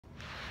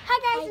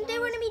Hi guys, and today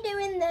we're going to be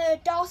doing the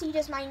Darcy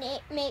does my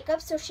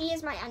makeup, so she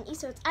is my auntie,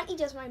 so it's Auntie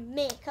does my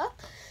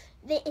makeup.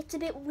 It's a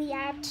bit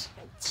weird,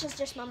 she's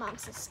just my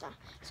mom's sister,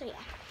 so yeah.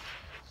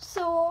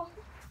 So,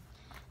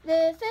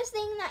 the first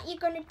thing that you're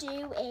going to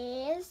do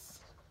is,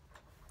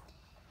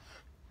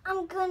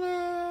 I'm going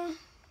to,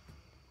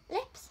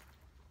 lips?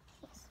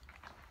 Yes,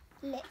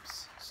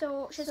 lips.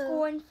 So, she's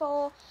going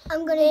for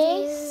I'm going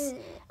this,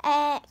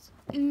 to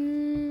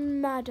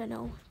I don't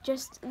know,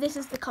 just, this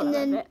is the colour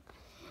of it.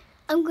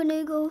 I'm going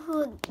to go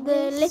for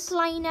The this. lip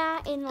liner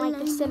in like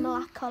a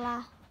similar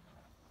colour.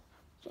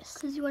 Just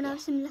because you want to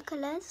have similar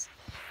colours.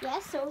 Yeah,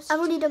 so I've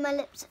already done my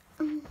lips.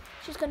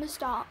 she's going to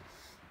start.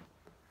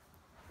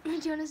 Do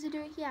you want us to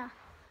do it here?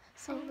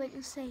 So we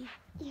can see.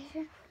 Yeah,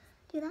 sure.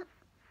 Do that.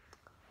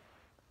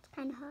 It's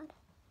kind of hard.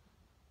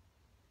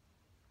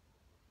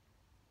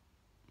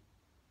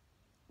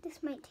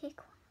 This might take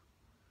one.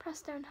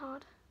 Press down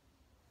hard.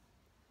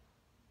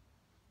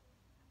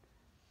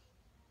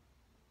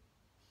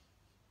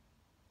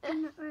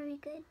 I'm not very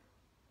good.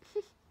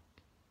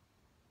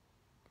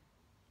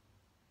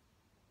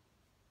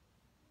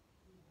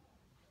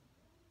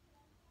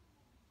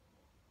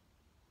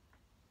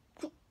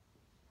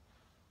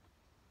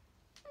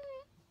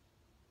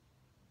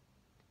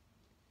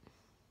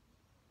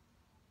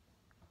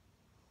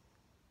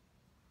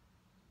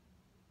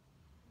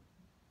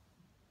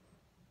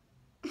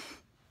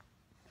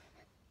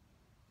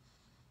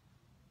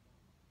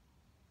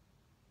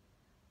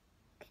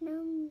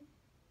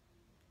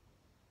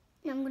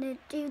 I'm going to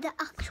do the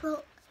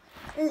actual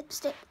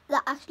lipstick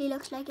that actually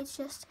looks like it's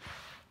just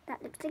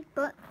that lipstick.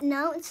 But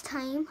now it's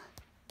time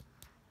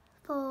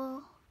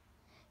for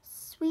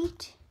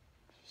Sweet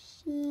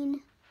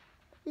Sheen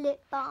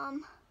Lip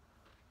Balm.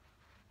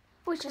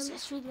 Which is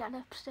just really that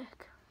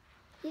lipstick.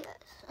 Yes.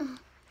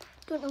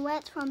 Don't know where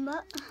it's from,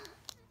 but...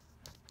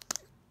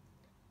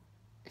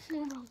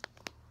 No.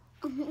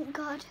 Oh my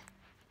god.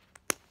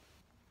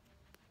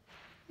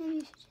 Maybe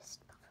you should just...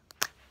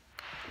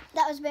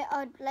 That was a bit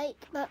odd, like,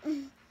 but...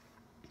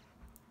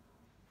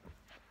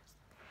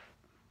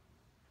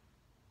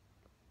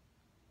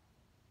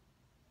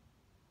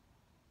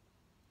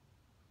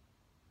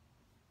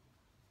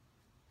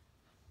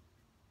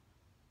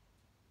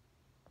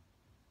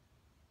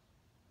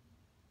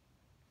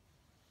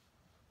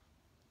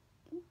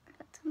 I've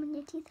got some on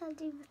your teeth, I'll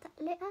do with that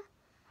later.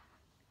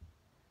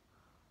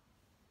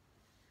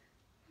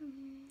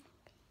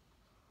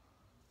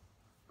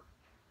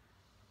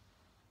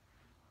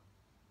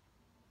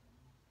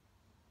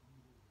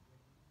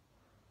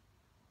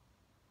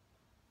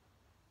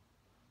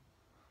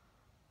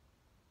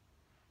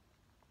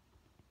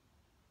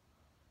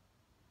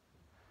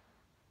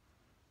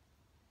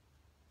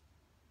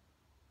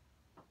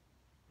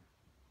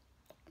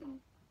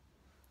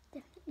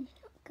 Definitely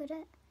not good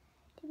at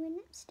doing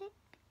lipstick.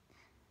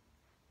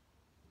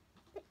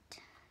 But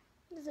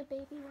There's a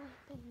baby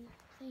wiping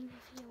thing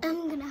if you want.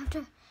 I'm gonna have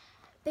to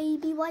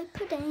baby wipe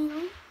it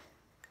down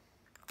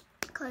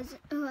because,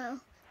 well,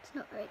 it's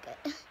not very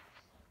good.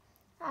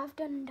 I've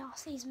done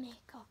Darcy's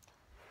makeup.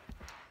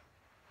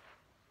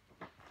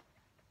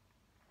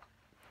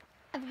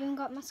 I've even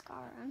got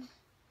mascara on.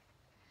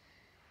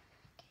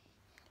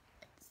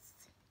 Okay,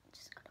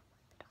 just gotta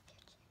wipe it off your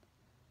chin.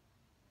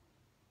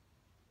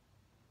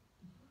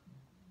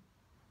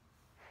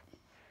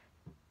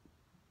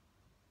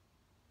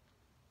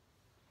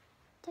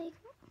 There you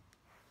go.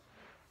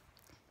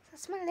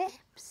 That's my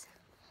lips.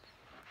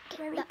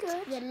 Very That's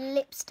good. the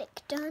lipstick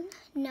done.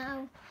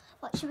 Now,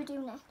 what should we do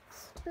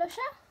next? Blusher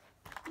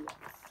Yes.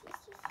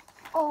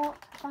 or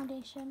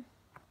foundation?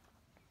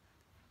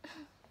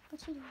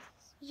 What do you do?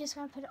 You're just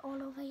going to put it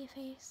all over your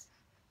face.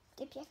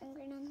 Dip your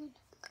finger in and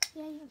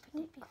Yeah, you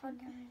can put your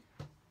finger in.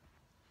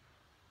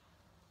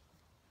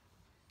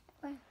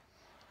 well,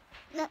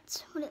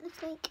 that's what it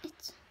looks like.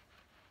 It's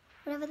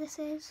whatever this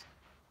is.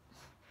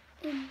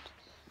 And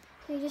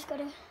so you just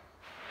gotta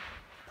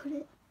put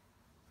it.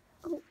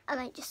 Oh, I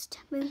might just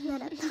move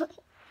that up.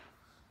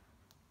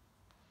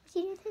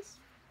 See this?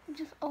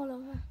 Just all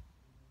over.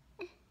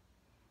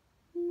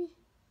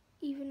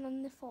 Even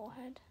on the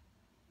forehead.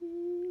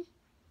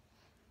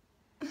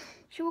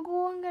 Should we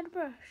go and get a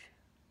brush?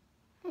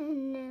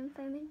 And if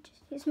I might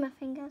just use my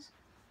fingers.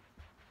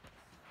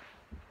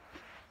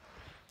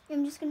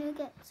 I'm just gonna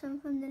get some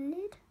from the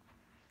lid.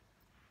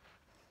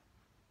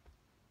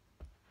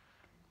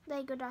 There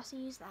you go, Darcy,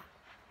 use that.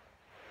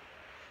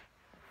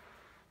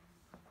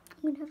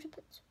 I'm gonna have to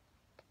put some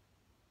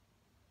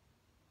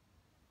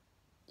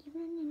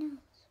even on your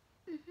nose.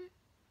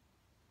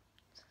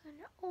 So then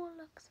it all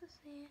looks the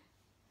same.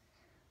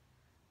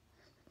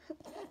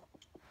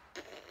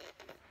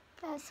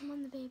 There's some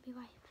on the baby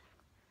wipe.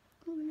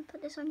 I'm gonna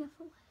put this on your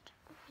forehead.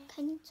 Okay.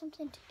 I need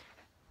something to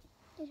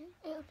do.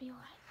 It'll be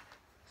alright.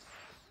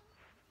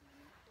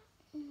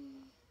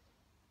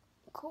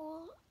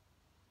 Cool.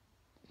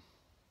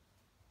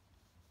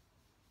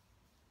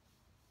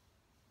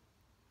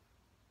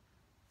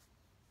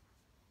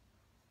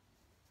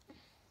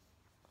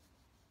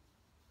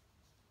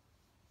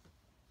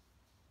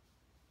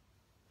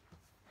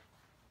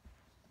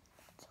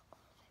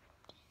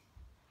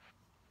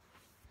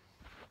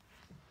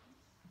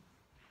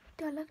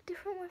 I look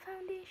different with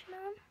foundation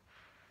on?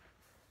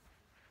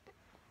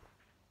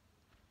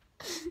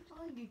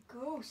 Oh, you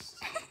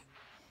ghost.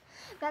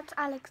 That's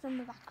Alex in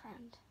the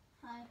background.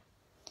 Hi.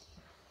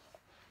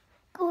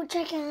 Go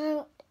check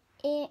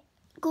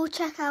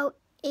out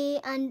A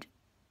and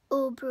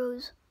O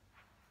Bros.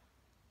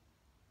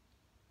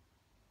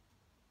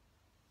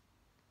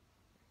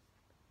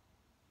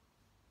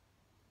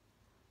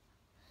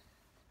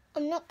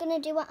 I'm not gonna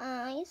do her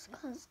eyes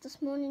because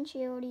this morning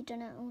she already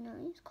done her own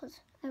eyes because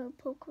I will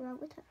poke her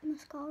out with her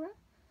mascara.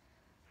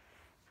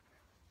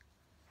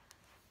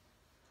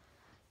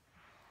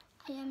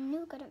 I am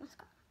no good at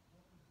mascara.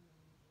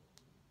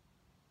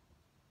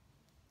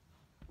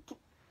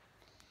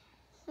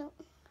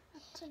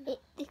 So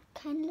it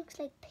kind of looks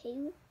like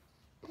poo.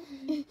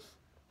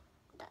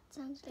 That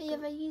sounds like. Have you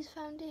ever used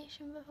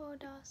foundation before,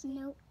 Darcy?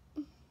 No.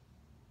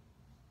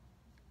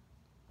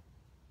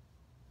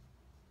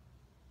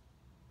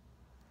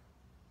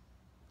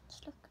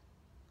 Just look.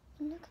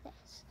 And look at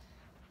this.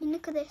 And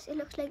look at this. It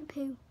looks like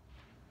poo.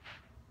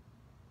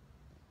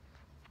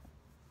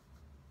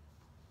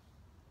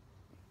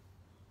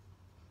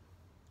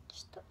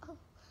 Just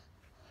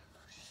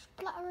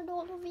splatter it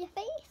all over your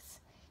face.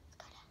 It's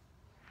gotta.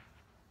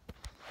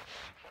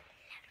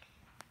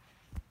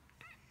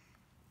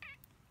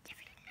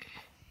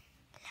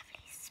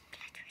 Lovely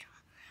splatter it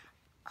all.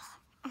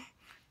 Oh,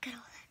 get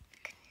all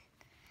that.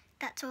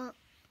 That's all.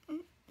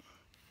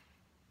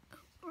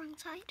 Wrong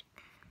side.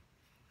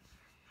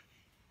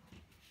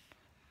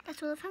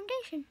 That's all the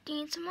foundation. Do you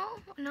need some more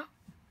or not?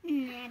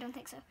 No, I don't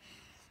think so.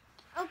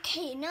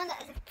 Okay, now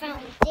that the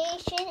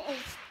foundation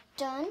is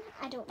done,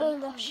 I don't know.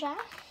 Blusher.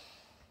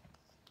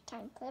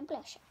 Time for the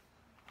blusher.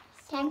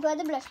 Time for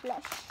the blush.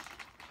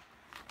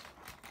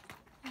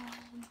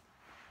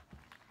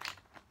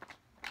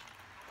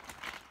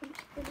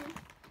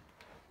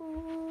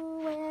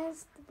 Ooh,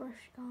 where's the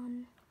brush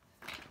gone?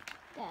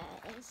 There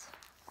it is.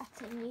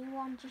 That's a new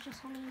one. Do you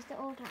just want to use the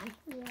old one?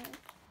 Yeah.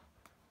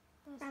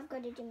 I've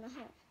got to do my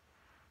hair.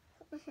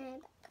 Put my hair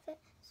back a bit.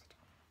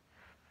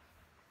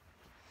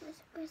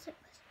 Where's it?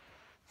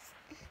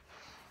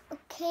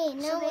 Okay,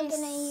 now we're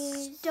going to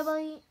use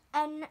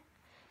WN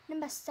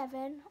number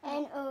 7.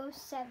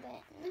 NO7.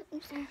 I'm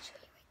just going to show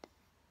you right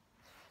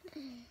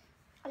there.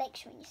 I like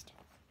showing you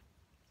stuff.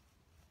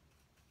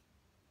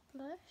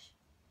 Blush.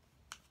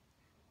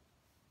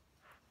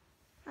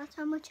 That's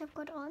how much I've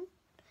got on.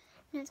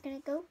 Now it's going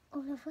to go all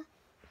over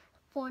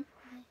one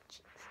of my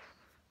cheeks.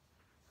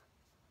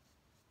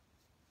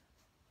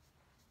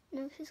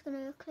 Now this is going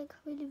to look like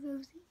really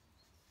rosy.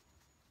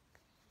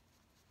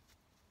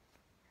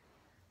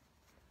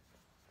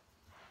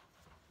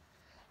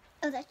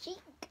 Other cheek.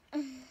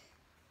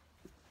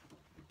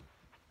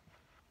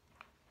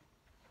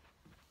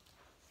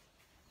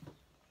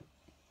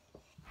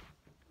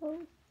 Oh.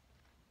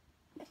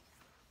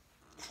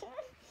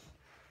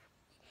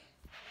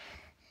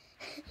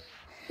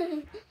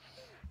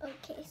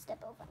 Okay,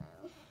 step over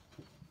now.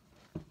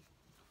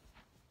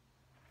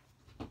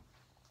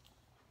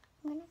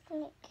 I'm gonna have to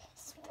like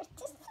spread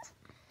this.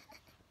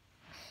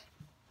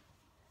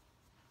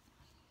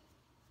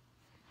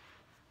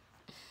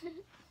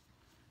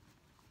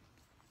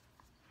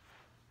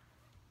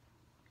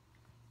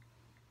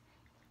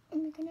 And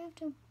we're gonna have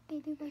to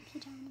maybe wipe you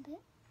down a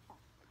bit.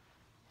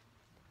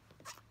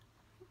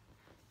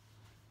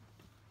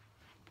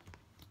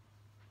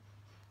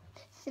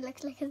 She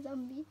looks like a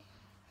zombie.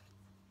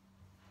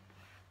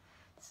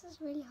 This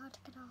is really hard to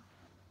get off.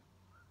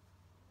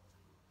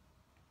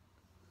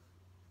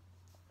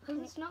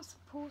 And it's not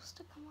supposed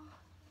to come off.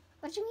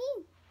 What do you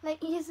mean?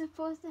 Like, you're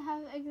supposed to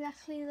have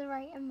exactly the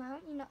right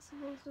amount. You're not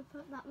supposed to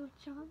put that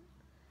much on.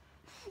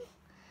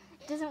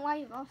 It doesn't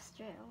wipe off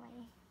straight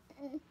away.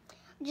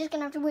 I'm just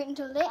gonna have to wait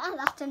until later.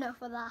 That's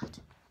enough of that.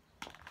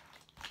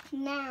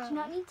 Now. Do you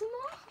not need some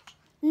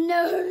more?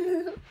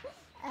 No.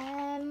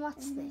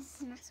 What's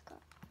this? Mascara.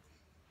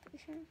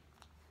 Pretty sure.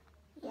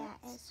 Yeah,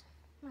 it is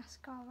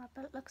mascara,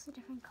 but it looks a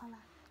different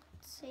colour.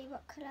 See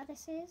what colour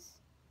this is?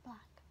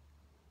 Black.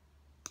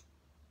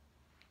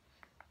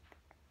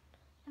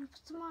 And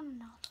put some on or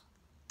not?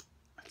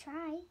 I'll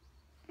try.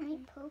 I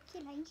might poke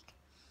you like.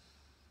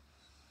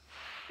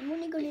 I'm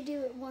only going to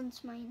do it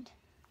once, mind.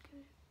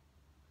 Okay.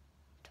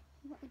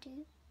 What we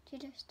do? You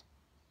just.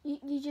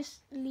 You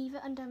just leave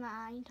it under my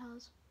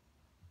eyelids.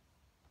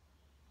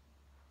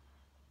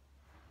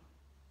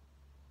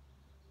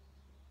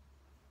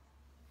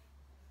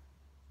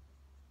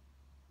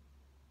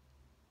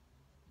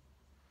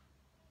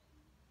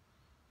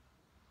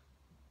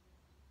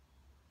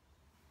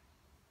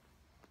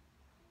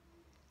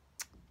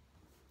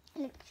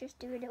 Let's just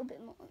do a little bit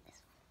more on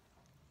this one.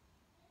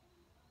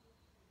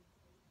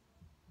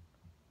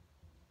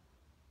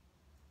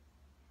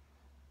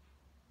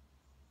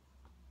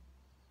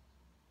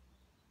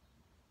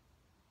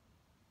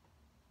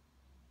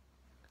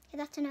 Okay,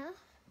 that's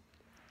enough.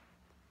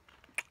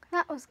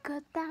 That was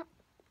good, that.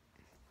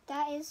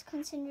 That is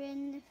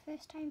considering the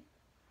first time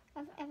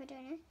I've ever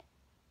done it.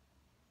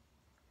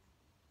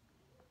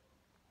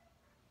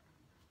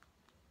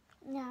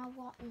 Now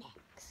what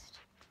next?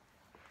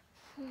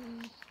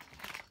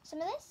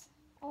 Some of this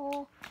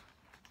or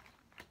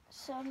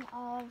some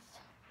of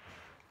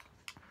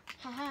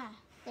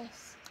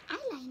this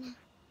Eyeliner.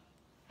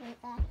 right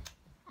there.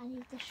 I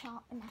need the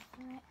sharpener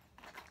for it.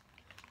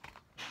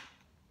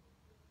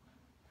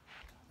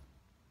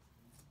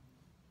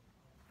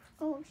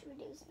 Oh, should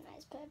we do some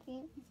nice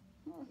perfume?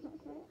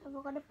 Have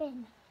I got a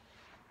bin?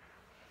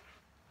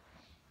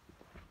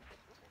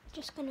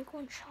 Just gonna go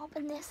and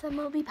sharpen this and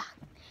we'll be back.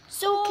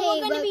 So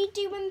Okay, we're gonna be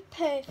doing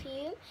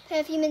perfume.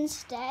 Perfume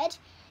instead,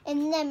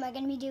 and then we're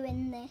going to be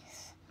doing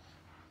this.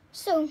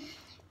 So,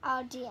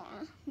 our dear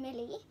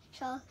Millie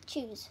shall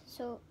choose.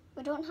 So,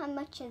 we don't have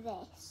much of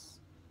this.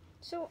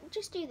 So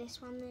just do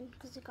this one then,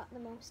 because I got the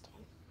most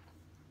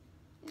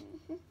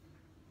in.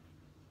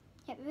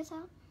 Happy with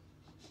that?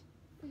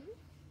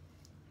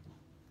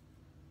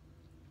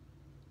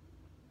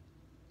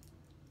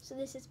 So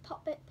this is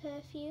Pop It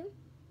perfume.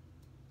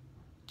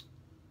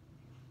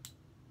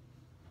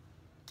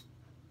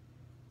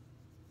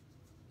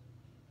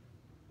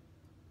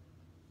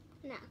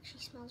 And it actually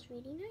smells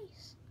really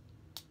nice.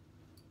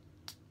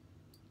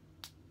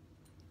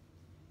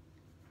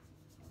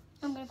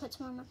 I'm going to put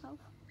some on myself.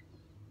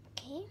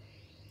 Okay,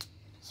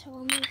 so we'll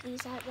move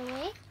these out of the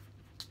way.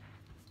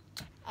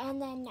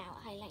 And then now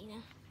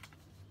eyeliner.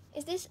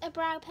 Is this a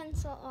brow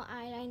pencil or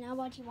eyeliner?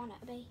 What do you want it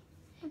to be?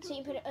 So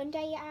you can put it under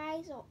your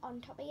eyes or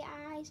on top of your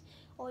eyes,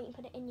 or you can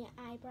put it in your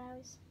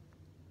eyebrows.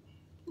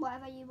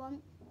 Whatever you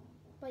want.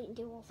 Well, you can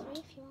do all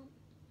three if you want.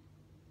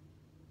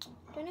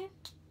 Don't know.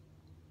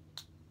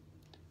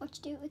 What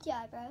you do with your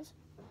eyebrows?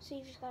 So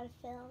you've just got to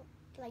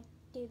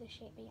do the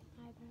shape of your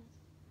eyebrows.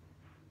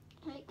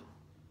 Like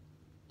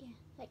Yeah,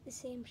 like the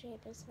same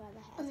shape as where the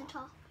hair's on the at.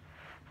 top.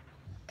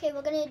 Okay,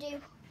 we're going to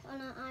do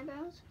on our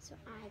eyebrows. So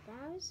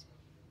eyebrows.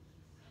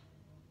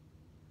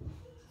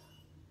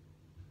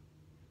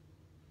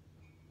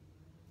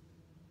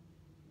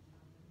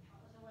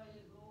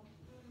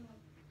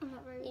 I'm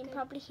not very You can good.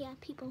 probably hear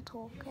people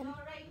talking.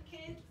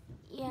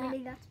 Yeah.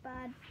 Really, that's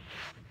bad.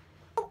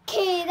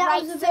 Okay,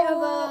 that was a bit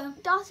of a...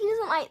 Darcy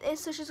doesn't like this,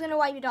 so she's going to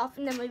wipe it off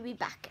and then we'll be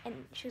back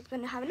and she's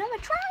going to have another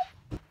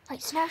try.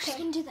 Right, so now she's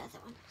going to do the other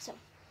one. So,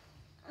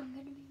 I'm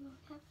going to be more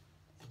careful.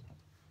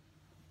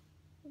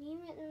 you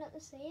might look the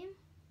same.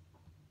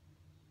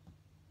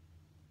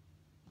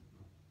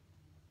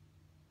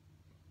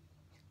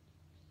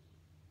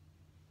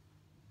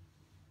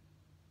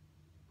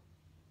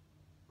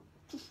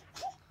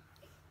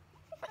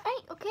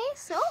 Right, okay,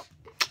 so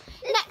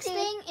next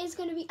thing is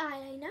going to be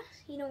eyeliner.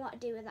 You know what to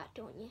do with that,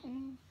 don't you?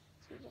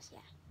 So you just,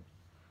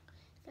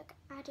 Look,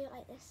 I do it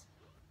like this.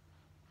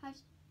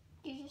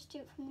 You just do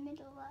it from the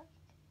middle, like?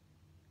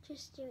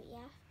 Just do it,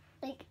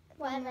 Like,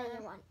 whatever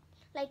you want.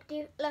 Like,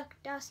 look,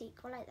 Darcy,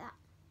 go like that.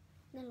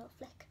 And then a little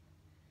flick.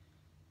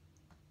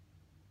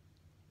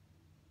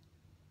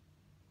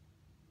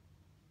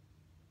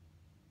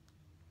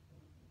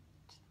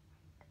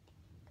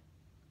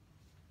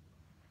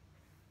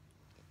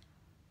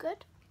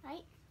 Good,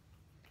 right?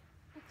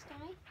 Next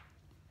guy.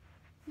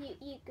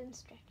 You can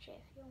stretch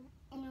it if you want.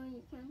 I know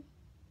you can.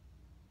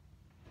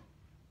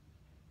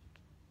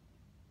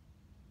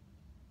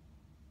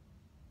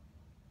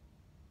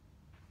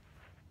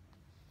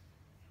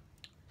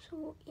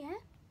 So, yeah.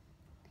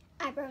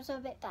 Eyebrows are a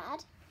bit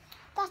bad.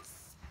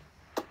 That's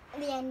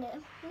the end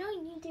of... No,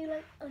 you do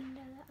like under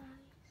the eyes.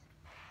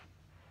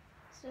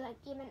 So like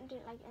you're meant to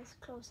do it like as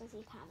close as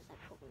you can, like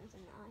poking in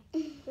the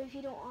eye. But if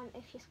you don't want,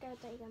 if you're scared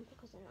that you're going to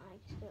poke in the eye,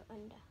 just do it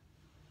under.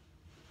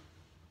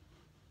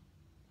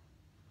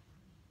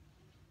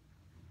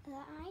 The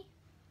eye.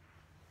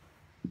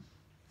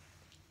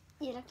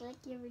 You look like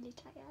you're really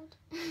tired.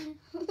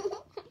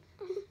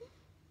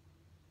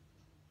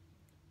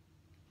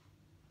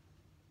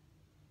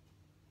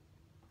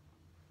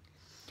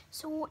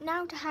 So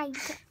now to hide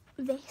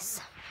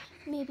this,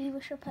 maybe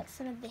we should put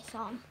some of this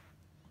on.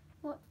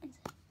 What is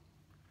it?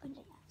 Under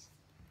your eyes.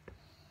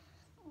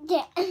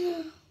 Yeah.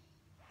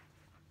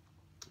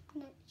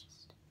 No,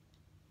 just...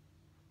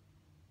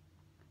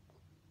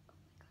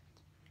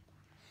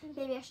 Oh my god.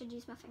 Maybe I should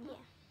use my finger. Yeah.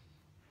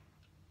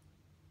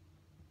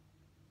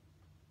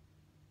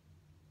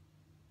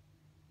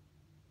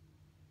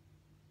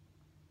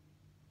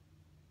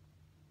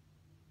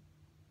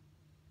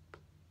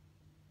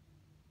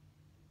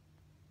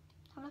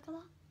 Have a look at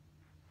that.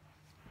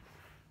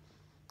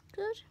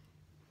 Good.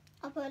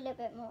 I'll put a little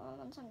bit more on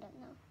once I'm done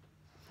now.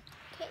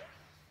 Okay.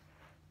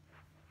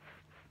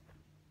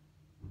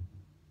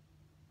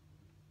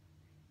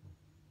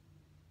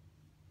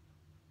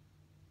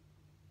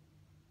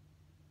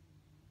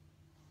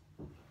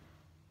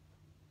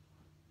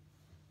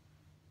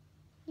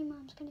 Your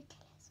mom's gonna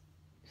kill us.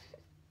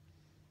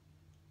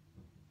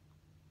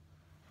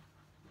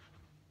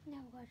 Now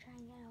we're going to try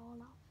and get it all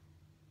off.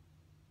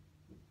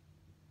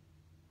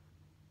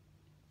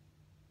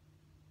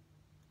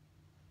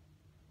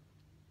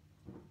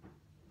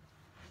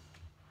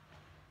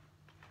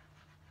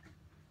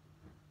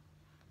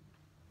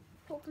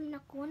 Hope I'm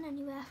not going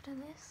anywhere after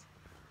this.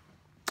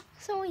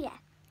 So yeah,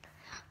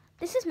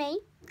 this is me.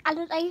 I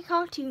look like a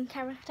cartoon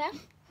character.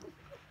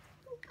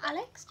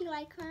 Alex, do you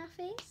like my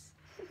face?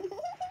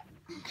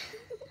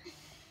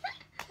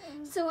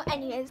 So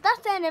anyways, that's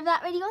the end of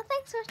that video.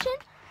 Thanks for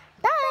watching.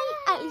 Bye.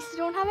 At least you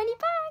don't have any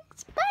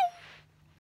bags. Bye.